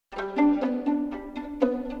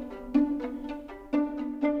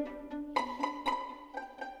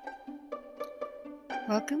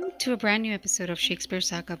Welcome to a brand new episode of Shakespeare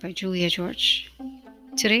Saga by Julia George.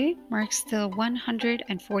 Today marks the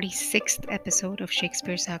 146th episode of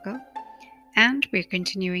Shakespeare Saga, and we're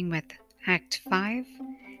continuing with Act 5,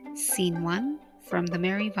 Scene 1 from The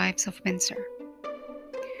Merry Wives of Windsor.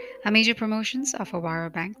 A major promotions of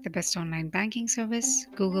Awara Bank, the best online banking service,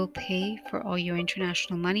 Google Pay for all your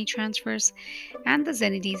international money transfers, and the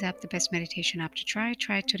Zenides app, the best meditation app to try.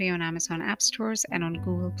 Try it today on Amazon App Stores and on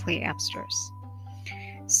Google Play App Stores.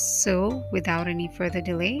 So, without any further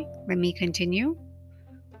delay, let me continue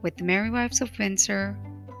with The Merry Wives of Windsor,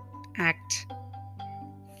 Act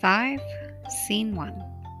 5, Scene 1.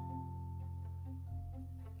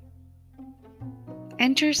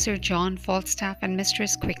 Enter Sir John Falstaff and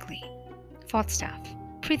Mistress Quickly. Falstaff,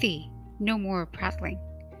 prithee, no more prattling.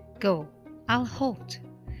 Go, I'll hold.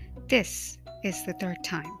 This is the third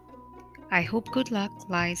time. I hope good luck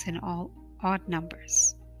lies in all odd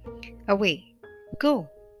numbers. Away, go.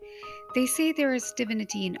 They say there is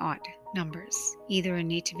divinity in odd numbers, either in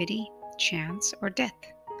nativity, chance, or death.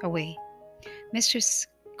 Away. Mistress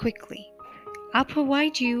Quickly, I'll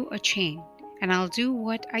provide you a chain, and I'll do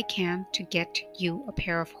what I can to get you a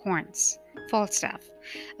pair of horns. Falstaff,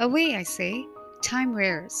 away, I say. Time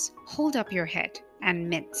wears. Hold up your head and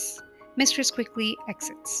mince. Mistress Quickly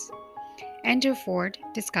exits. Enter Ford,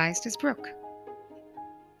 disguised as Brooke.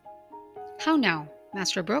 How now,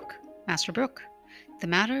 Master Brooke? Master Brooke, the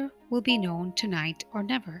matter will be known tonight or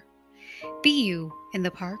never. Be you in the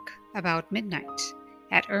park about midnight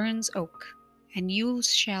at Ern's Oak, and you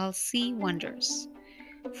shall see wonders.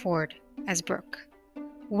 Ford as Brooke,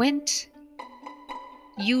 went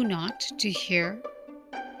you not to hear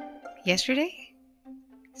yesterday?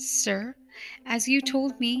 Sir, as you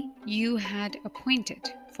told me you had appointed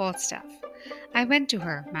Falstaff, I went to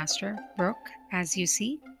her, Master Brooke, as you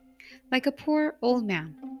see, like a poor old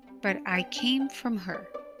man, but I came from her,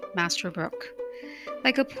 Master Brooke,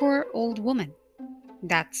 like a poor old woman.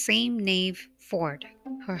 That same knave Ford,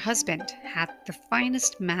 her husband, had the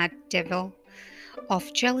finest mad devil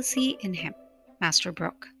of jealousy in him, Master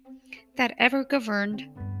Brooke, that ever governed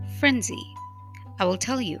frenzy. I will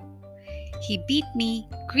tell you, he beat me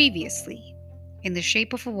grievously, in the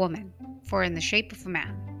shape of a woman, for in the shape of a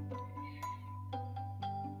man.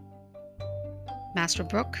 Master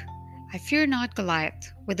Brooke, I fear not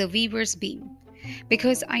Goliath with a weaver's beam,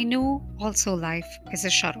 because I know also life is a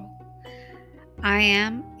shuttle. I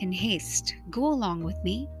am in haste. Go along with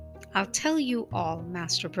me. I'll tell you all,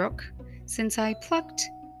 Master Brooke, since I plucked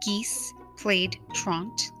geese, played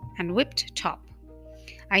trot, and whipped top.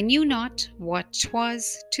 I knew not what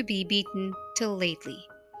 'twas to be beaten till lately.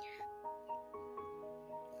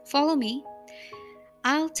 Follow me.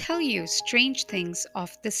 I'll tell you strange things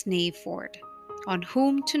of this knave Ford, on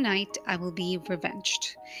whom tonight I will be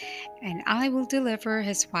revenged, and I will deliver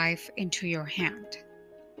his wife into your hand.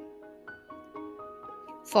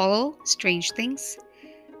 Follow strange things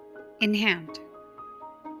in hand.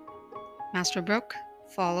 Master Brooke,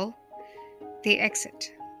 follow. They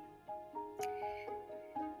exit.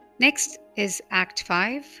 Next is Act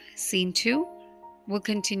 5, Scene 2. We'll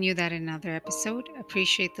continue that in another episode.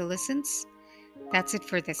 Appreciate the listens. That's it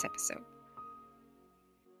for this episode.